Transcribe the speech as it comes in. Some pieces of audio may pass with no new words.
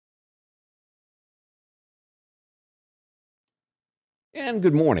And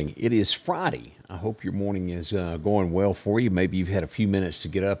good morning. It is Friday. I hope your morning is going well for you. Maybe you've had a few minutes to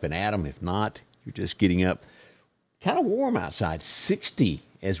get up and at 'em. If not, you're just getting up. Kind of warm outside, 60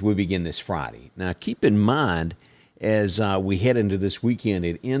 as we begin this Friday. Now, keep in mind, as we head into this weekend,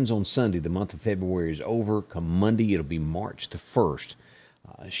 it ends on Sunday. The month of February is over. Come Monday, it'll be March the 1st.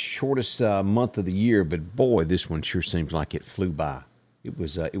 Shortest month of the year, but boy, this one sure seems like it flew by. It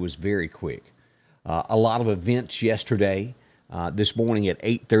was very quick. A lot of events yesterday. This morning at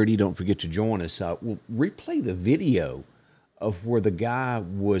 8:30, don't forget to join us. We'll replay the video of where the guy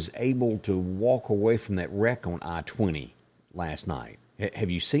was able to walk away from that wreck on I-20 last night. Have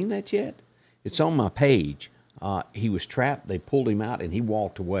you seen that yet? It's on my page. He was trapped. They pulled him out, and he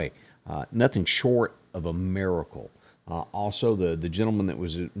walked away. Nothing short of a miracle. Also, the gentleman that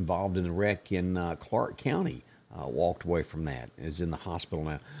was involved in the wreck in Clark County walked away from that, is in the hospital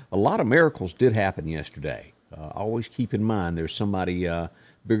now. A lot of miracles did happen yesterday. Always keep in mind there's somebody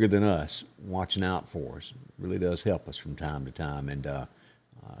bigger than us watching out for us. It really does help us from time to time. And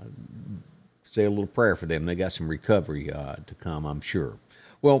say a little prayer for them. They got some recovery to come, I'm sure.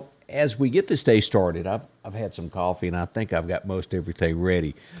 Well, as we get this day started, I've had some coffee, and I think I've got most everything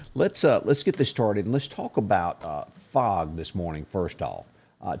ready. Let's get this started, and let's talk about fog this morning first off.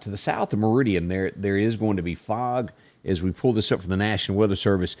 To the south of Meridian, there is going to be fog. As we pull this up from the National Weather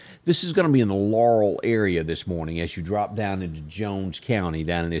Service, this is going to be in the Laurel area this morning as you drop down into Jones County,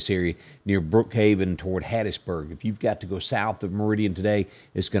 down in this area near Brookhaven toward Hattiesburg. If you've got to go south of Meridian today,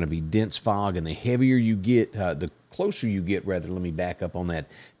 it's going to be dense fog, and the heavier you get, the closer you get, rather, let me back up on that,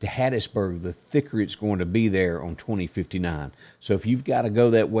 to Hattiesburg, the thicker it's going to be there on 2059. So if you've got to go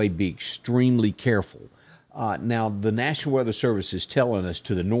that way, be extremely careful. Now, the National Weather Service is telling us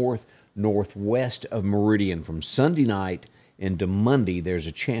to the northwest of Meridian from Sunday night into Monday, there's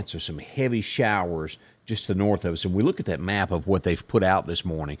a chance of some heavy showers just to the north of us. And we look at that map of what they've put out this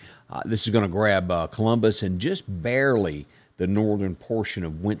morning. This is going to grab Columbus and just barely the northern portion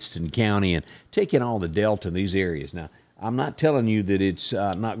of Winston County and take in all the delta in these areas. Now, I'm not telling you that it's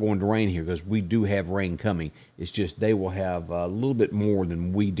not going to rain here, because we do have rain coming. It's just they will have a little bit more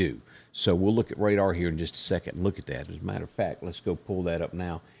than we do. So we'll look at radar here in just a second and look at that. As a matter of fact, let's go pull that up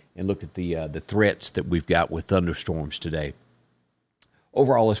now and look at the threats that we've got with thunderstorms today.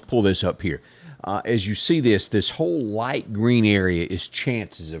 Overall, let's pull this up here. As you see this whole light green area is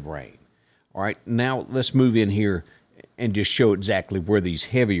chances of rain. All right, now let's move in here and just show exactly where these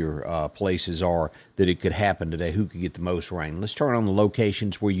heavier places are that it could happen today, who could get the most rain. Let's turn on the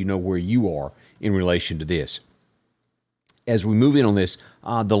locations where you know where you are in relation to this. As we move in on this,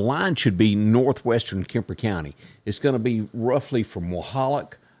 the line should be northwestern Kemper County. It's going to be roughly from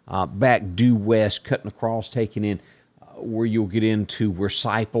Wahallock back due west, cutting across, taking in where you'll get into where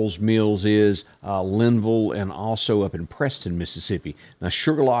Cyples Mills is, Linville, and also up in Preston, Mississippi. Now,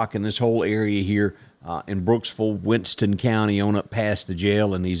 Sugarlock and this whole area here in Brooksville, Winston County, on up past the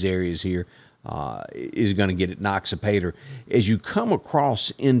jail in these areas here, is going to get it Noxapater. As you come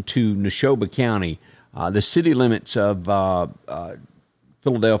across into Neshoba County, the city limits of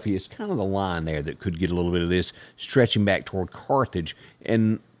Philadelphia is kind of the line there that could get a little bit of this, stretching back toward Carthage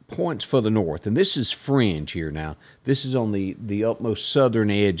and points further north. And this is fringe here now. This is on the utmost southern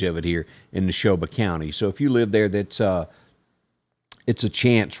edge of it here in Neshoba County. So if you live there, it's a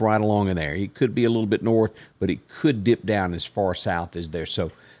chance right along in there. It could be a little bit north, but it could dip down as far south as there.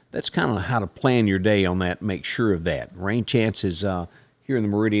 So that's kind of how to plan your day on that. Make sure of that. Rain chances here in the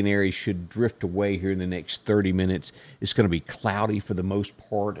Meridian area should drift away here in the next 30 minutes. It's going to be cloudy for the most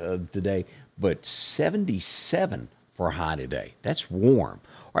part of today, but 77 for a high today. That's warm.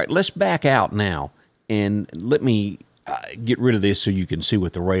 All right, let's back out now, and let me get rid of this so you can see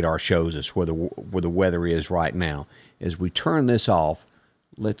what the radar shows us, where the weather is right now. As we turn this off,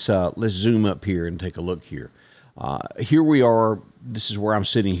 let's zoom up here and take a look here. Here we are. This is where I'm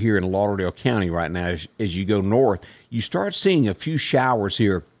sitting here in Lauderdale County right now. As you go north, you start seeing a few showers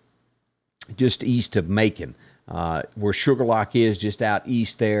here just east of Macon, where Sugarlock is, just out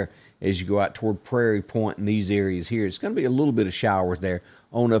east there. As you go out toward Prairie Point in these areas here, it's going to be a little bit of showers there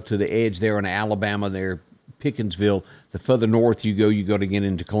on up to the edge there in Alabama there, Pickensville. The further north you go to get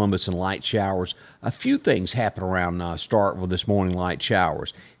into Columbus and light showers. A few things happen around Starkville this morning, light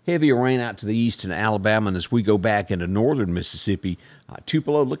showers. Heavier rain out to the east in Alabama, and as we go back into northern Mississippi,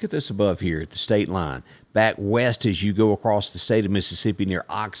 Tupelo, look at this above here at the state line. Back west as you go across the state of Mississippi near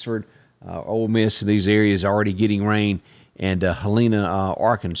Oxford, Ole Miss, in these areas already getting rain. And Helena,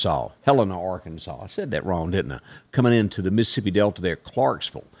 Arkansas. I said that wrong, didn't I? Coming into the Mississippi Delta there,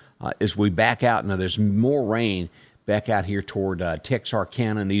 Clarksville. As we back out, now there's more rain back out here toward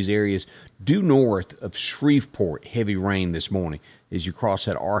Texarkana and these areas. Due north of Shreveport, heavy rain this morning as you cross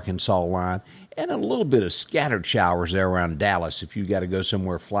that Arkansas line, and a little bit of scattered showers there around Dallas if you got to go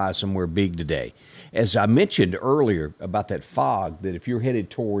somewhere, fly somewhere big today. As I mentioned earlier about that fog, that if you're headed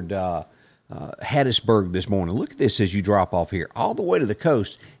toward Hattiesburg this morning, look at this as you drop off here. All the way to the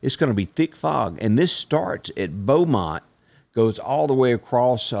coast, it's going to be thick fog, and this starts at Beaumont, goes all the way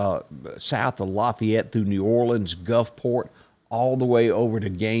across south of Lafayette through New Orleans, Gulfport, all the way over to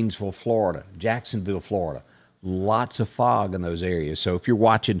Gainesville, Florida, Jacksonville, Florida. Lots of fog in those areas. So if you're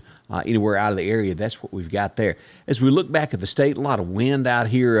watching anywhere out of the area, that's what we've got there. As we look back at the state, a lot of wind out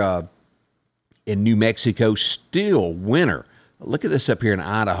here in New Mexico, still winter. Look at this up here in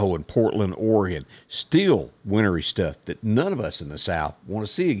Idaho and Portland, Oregon. Still wintry stuff that none of us in the South want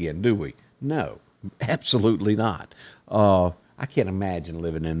to see again, do we? No, absolutely not. I can't imagine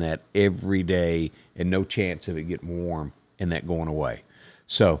living in that every day and no chance of it getting warm and that going away.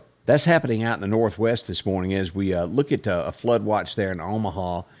 So that's happening out in the Northwest this morning as we look at a flood watch there in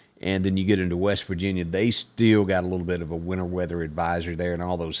Omaha, and then you get into West Virginia. They still got a little bit of a winter weather advisory there and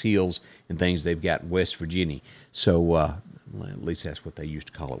all those hills and things they've got in West Virginia. So at least that's what they used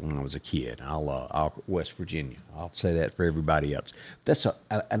to call it when I was a kid. I'll West Virginia. I'll say that for everybody else. That's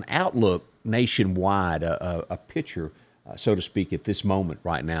an outlook nationwide, a picture, so to speak, at this moment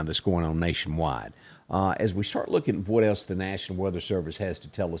right now that's going on nationwide. As we start looking at what else the National Weather Service has to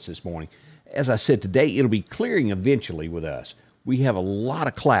tell us this morning, as I said, today it'll be clearing eventually with us. We have a lot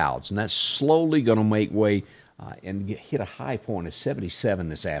of clouds, and that's slowly going to make way and hit a high point of 77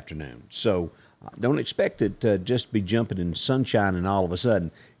 this afternoon. So don't expect it to just be jumping in sunshine and all of a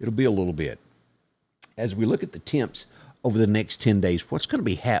sudden. It'll be a little bit. As we look at the temps over the next 10 days, what's going to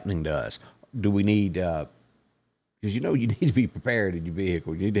be happening to us? Do we need... because you need to be prepared in your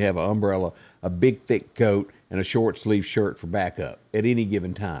vehicle. You need to have an umbrella, a big thick coat, and a short sleeve shirt for backup at any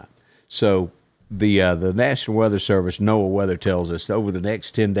given time. So the National Weather Service, NOAA Weather, tells us over the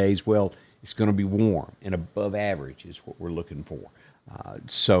next 10 days, well, it's going to be warm and above average is what we're looking for.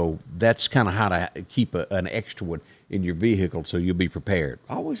 So that's kind of how to keep an extra one in your vehicle so you'll be prepared.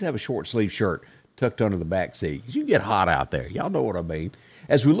 Always have a short sleeve shirt tucked under the back seat because you get hot out there. Y'all know what I mean.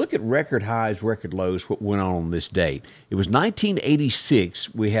 As we look at record highs, record lows, what went on this date, it was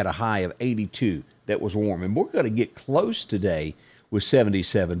 1986. We had a high of 82. That was warm. And we're going to get close today with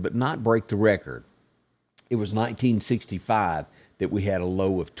 77, but not break the record. It was 1965 that we had a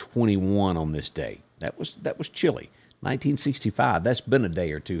low of 21 on this date. That was chilly. 1965, that's been a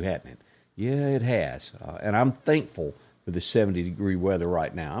day or two, hasn't it? Yeah, it has. And I'm thankful for the 70-degree weather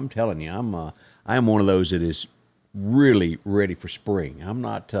right now. I'm telling you, I am one of those that is really ready for spring. I'm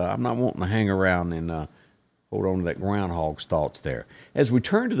not wanting to hang around and hold on to that groundhog's thoughts there. As we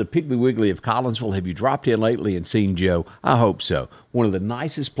turn to the Piggly Wiggly of Collinsville, have you dropped in lately and seen Joe? I hope so. One of the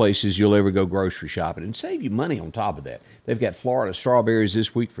nicest places you'll ever go grocery shopping and save you money on top of that. They've got Florida strawberries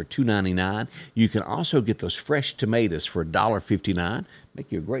this week for $2.99. You can also get those fresh tomatoes for $1.59. Make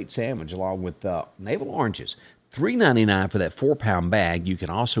you a great sandwich along with navel oranges. $3.99 for that 4-pound bag. You can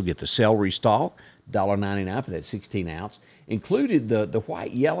also get the celery stalk, $1.99 for that 16-ounce. Included the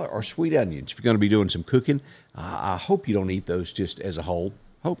white, yellow, or sweet onions. If you're going to be doing some cooking, I hope you don't eat those just as a whole.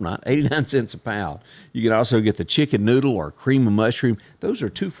 Hope not. 89 cents a pound. You can also get the chicken noodle or cream of mushroom. Those are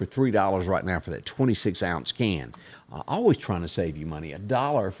 2 for $3 right now for that 26-ounce can. Always trying to save you money.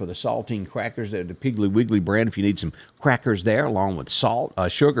 $1 for the saltine crackers, the Piggly Wiggly brand, if you need some crackers there, along with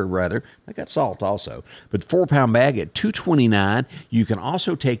sugar rather. They got salt also. But the 4-pound bag at $2.29. You can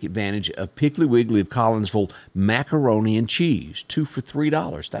also take advantage of Piggly Wiggly of Collinsville macaroni and cheese, 2 for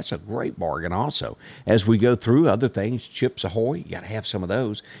 $3. That's a great bargain also. As we go through other things, Chips Ahoy, you got to have some of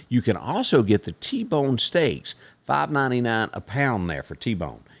those. You can also get the T-bone steaks, $5.99 a pound there for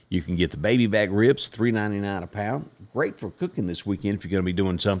T-bone. You can get the baby back ribs, $3.99 a pound. Great for cooking this weekend if you're going to be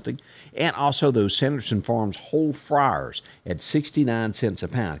doing something. And also those Sanderson Farms whole fryers at 69 cents a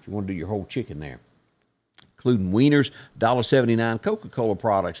pound if you want to do your whole chicken there. Including wieners, $1.79, Coca-Cola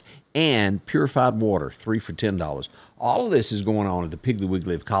products, and purified water, 3 for $10. All of this is going on at the Piggly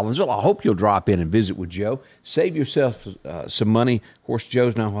Wiggly of Collinsville. I hope you'll drop in and visit with Joe. Save yourself some money. Of course, Joe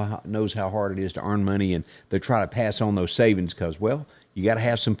knows how hard it is to earn money, and they try to pass on those savings because, well, you got to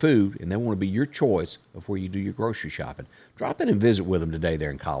have some food, and they want to be your choice of where you do your grocery shopping. Drop in and visit with them today there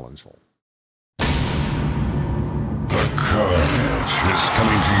in Collinsville. The carnage is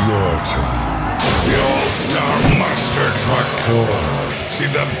coming to your town. The All-Star Monster Truck Tours. See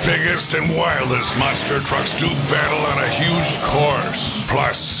the biggest and wildest monster trucks do battle on a huge course.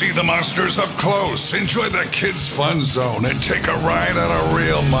 Plus, see the monsters up close, enjoy the kids' fun zone, and take a ride on a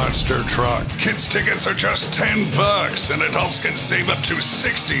real monster truck. Kids' tickets are just $10, and adults can save up to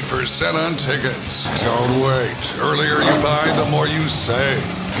 60% on tickets. Don't wait. Earlier you buy, the more you save.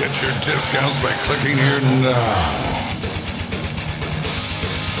 Get your discounts by clicking here now.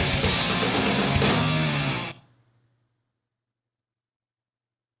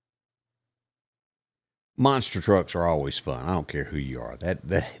 Monster trucks are always fun. I don't care who you are.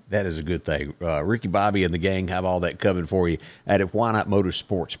 That is a good thing. Ricky Bobby and the gang have all that coming for you at Why Not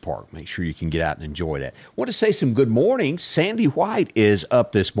Motorsports Park. Make sure you can get out and enjoy that. Want to say some good morning. Sandy White is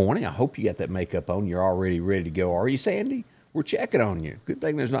up this morning. I hope you got that makeup on. You're already ready to go. Are you, Sandy? We're checking on you. Good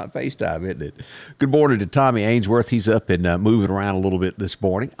thing there's not FaceTime, isn't it? Good morning to Tommy Ainsworth. He's up and moving around a little bit this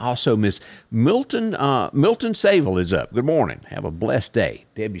morning. Also, Miss Milton Saville is up. Good morning. Have a blessed day.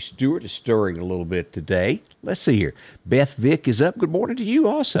 Debbie Stewart is stirring a little bit today. Let's see here. Beth Vick is up. Good morning to you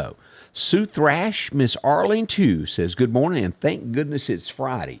also. Sue Thrash, Miss Arlene too, says good morning and thank goodness it's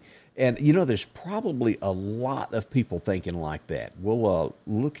Friday. And, you know, there's probably a lot of people thinking like that. We'll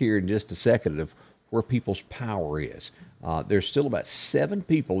look here in just a second of where people's power is. There's still about 7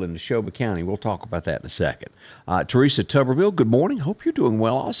 people in Neshoba County. We'll talk about that in a second. Teresa Tuberville, good morning. Hope you're doing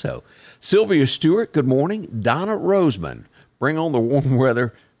well also. Sylvia Stewart, good morning. Donna Roseman, bring on the warm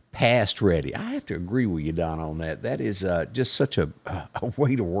weather, past ready. I have to agree with you, Donna, on that. That is just such a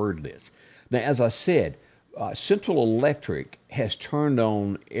way to word this. Now, as I said, Central Electric has turned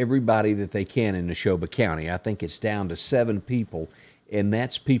on everybody that they can in Neshoba County. I think it's down to 7 people, and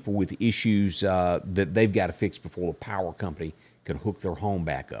that's people with issues that they've got to fix before the power company can hook their home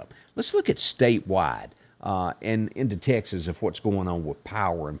back up. Let's look at statewide and into Texas of what's going on with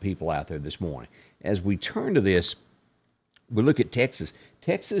power and people out there this morning. As we turn to this, we look at Texas.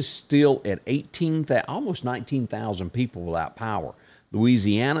 Texas still at almost 19,000 people without power.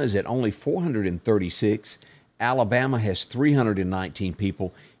 Louisiana is at only 436. Alabama has 319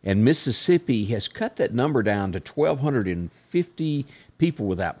 people, and Mississippi has cut that number down to 1,250 people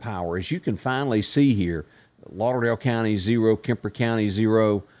without power. As you can finally see here, Lauderdale County 0, Kemper County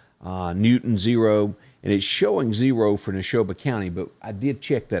 0, Newton 0, and it's showing 0 for Neshoba County, but I did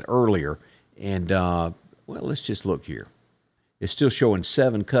check that earlier, and well, let's just look here. It's still showing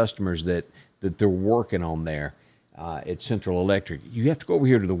 7 customers that they're working on there. At Central Electric. You have to go over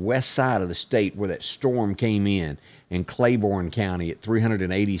here to the west side of the state where that storm came in Claiborne County at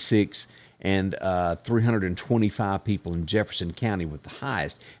 386 and 325 people in Jefferson County with the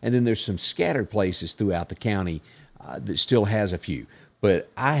highest. And then there's some scattered places throughout the county that still has a few. But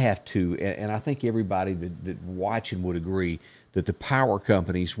I have to, and I think everybody that watching would agree, that the power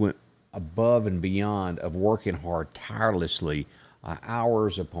companies went above and beyond of working hard tirelessly,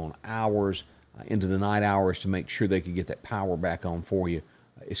 hours upon hours, into the night hours to make sure they could get that power back on for you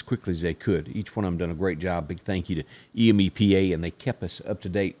as quickly as they could. Each one of them done a great job. Big thank you to EMEPA, and they kept us up to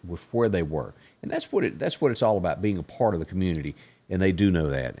date with where they were. And that's what it's all about, being a part of the community, and they do know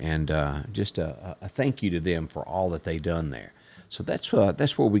that. And just a thank you to them for all that they done there. So that's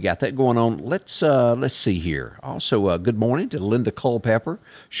where we got that going on. Let's see here. Also, good morning to Linda Culpepper.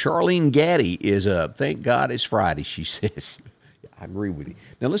 Charlene Gaddy is up. Thank God it's Friday, she says. I agree with you.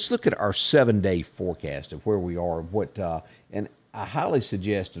 Now, let's look at our 7-day forecast of where we are, and I highly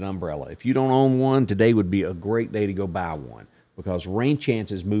suggest an umbrella. If you don't own one, today would be a great day to go buy one because rain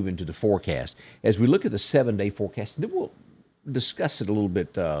chances move into the forecast. As we look at the 7-day forecast, then we'll discuss it a little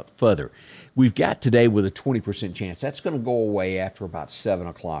bit further. We've got today with a 20% chance. That's going to go away after about 7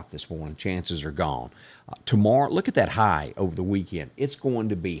 o'clock this morning. Chances are gone. Tomorrow, look at that high over the weekend. It's going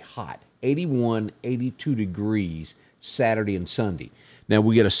to be hot, 81, 82 degrees Saturday and Sunday. Now,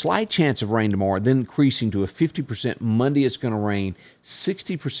 we get a slight chance of rain tomorrow, then increasing to a 50%. Monday, it's going to rain,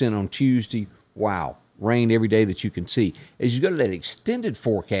 60% on Tuesday. Wow, rain every day that you can see. As you go to that extended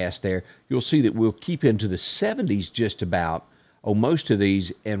forecast there, you'll see that we'll keep into the 70s just about, most of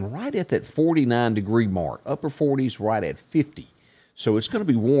these, and right at that 49-degree mark, upper 40s, right at 50. So it's going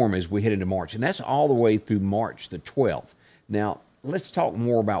to be warm as we head into March, and that's all the way through March the 12th. Now, let's talk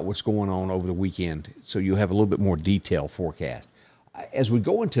more about what's going on over the weekend so you'll have a little bit more detailed forecast. As we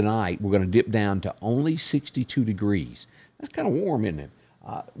go in tonight, we're going to dip down to only 62 degrees. That's kind of warm, isn't it?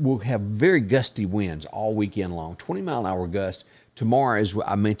 We'll have very gusty winds all weekend long, 20-mile-an-hour gusts. Tomorrow, as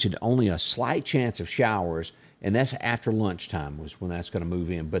I mentioned, only a slight chance of showers, and that's after lunchtime was when that's going to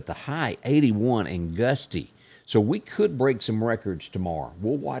move in. But the high, 81 and gusty. So we could break some records tomorrow.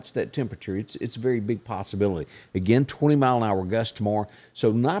 We'll watch that temperature. It's a very big possibility. Again, 20-mile-an-hour gust tomorrow,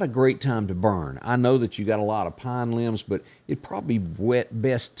 so not a great time to burn. I know that you got a lot of pine limbs, but it'd probably be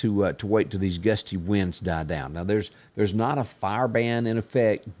best to wait till these gusty winds die down. Now, there's not a fire ban in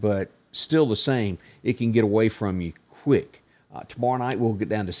effect, but still the same, it can get away from you quick. Tomorrow night we'll get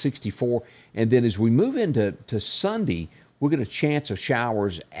down to 64, and then as we move into Sunday, we'll get a chance of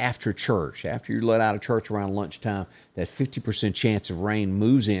showers after church. After you're let out of church around lunchtime, that 50% chance of rain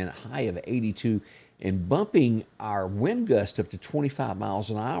moves in, high of 82, and bumping our wind gust up to 25 miles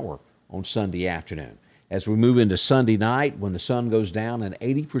an hour on Sunday afternoon. As we move into Sunday night, when the sun goes down, an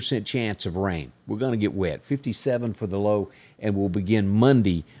 80% chance of rain. We're going to get wet, 57 for the low, and we'll begin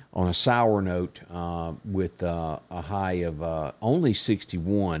Monday on a sour note with a high of only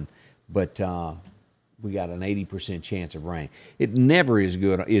 61, but we got an 80% chance of rain. It never is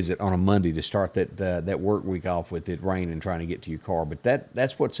good, is it, on a Monday to start that work week off with it raining and trying to get to your car. But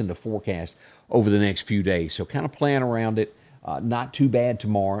that's what's in the forecast over the next few days. So kind of plan around it. Not too bad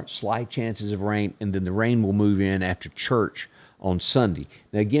tomorrow. Slight chances of rain, and then the rain will move in after church on Sunday.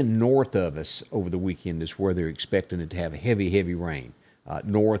 Now, again, north of us over the weekend is where they're expecting it to have a heavy, heavy rain.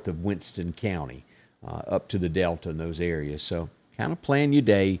 North of Winston County, up to the Delta in those areas. So kind of plan your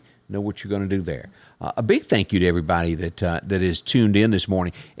day, know what you're going to do there. A big thank you to everybody that is tuned in this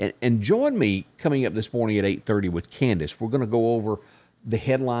morning. And join me coming up this morning at 8:30 with Candace. We're going to go over the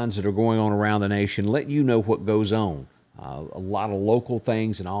headlines that are going on around the nation, let you know what goes on. A lot of local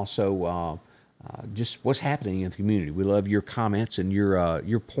things, and also just what's happening in the community. We love your comments and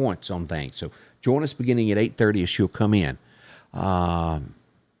your points on things. So join us beginning at 8:30 as she'll come in.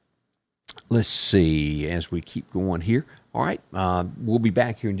 Let's see, as we keep going here. All right, we'll be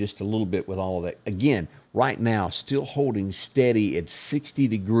back here in just a little bit with all of that. Again, right now, still holding steady at 60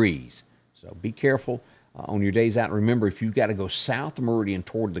 degrees. So be careful on your days out. Remember, if you've got to go south of Meridian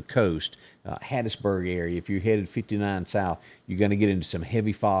toward the coast, Hattiesburg area, if you're headed 59 south, you're going to get into some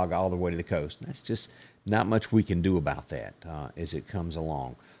heavy fog all the way to the coast. And that's just not much we can do about that as it comes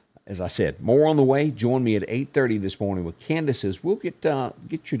along. As I said, more on the way. Join me at 8:30 this morning with Candace as we'll get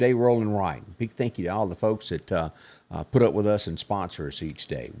your day rolling right. Big thank you to all the folks that put up with us and sponsor us each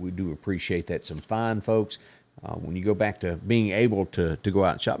day. We do appreciate that. Some fine folks. When you go back to being able to go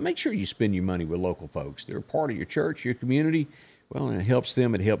out and shop, make sure you spend your money with local folks. They're a part of your church, your community. Well, and it helps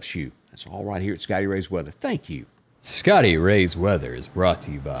them, it helps you. That's all right here at Scotty Ray's Weather. Thank you. Scotty Ray's Weather is brought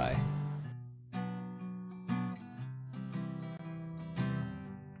to you by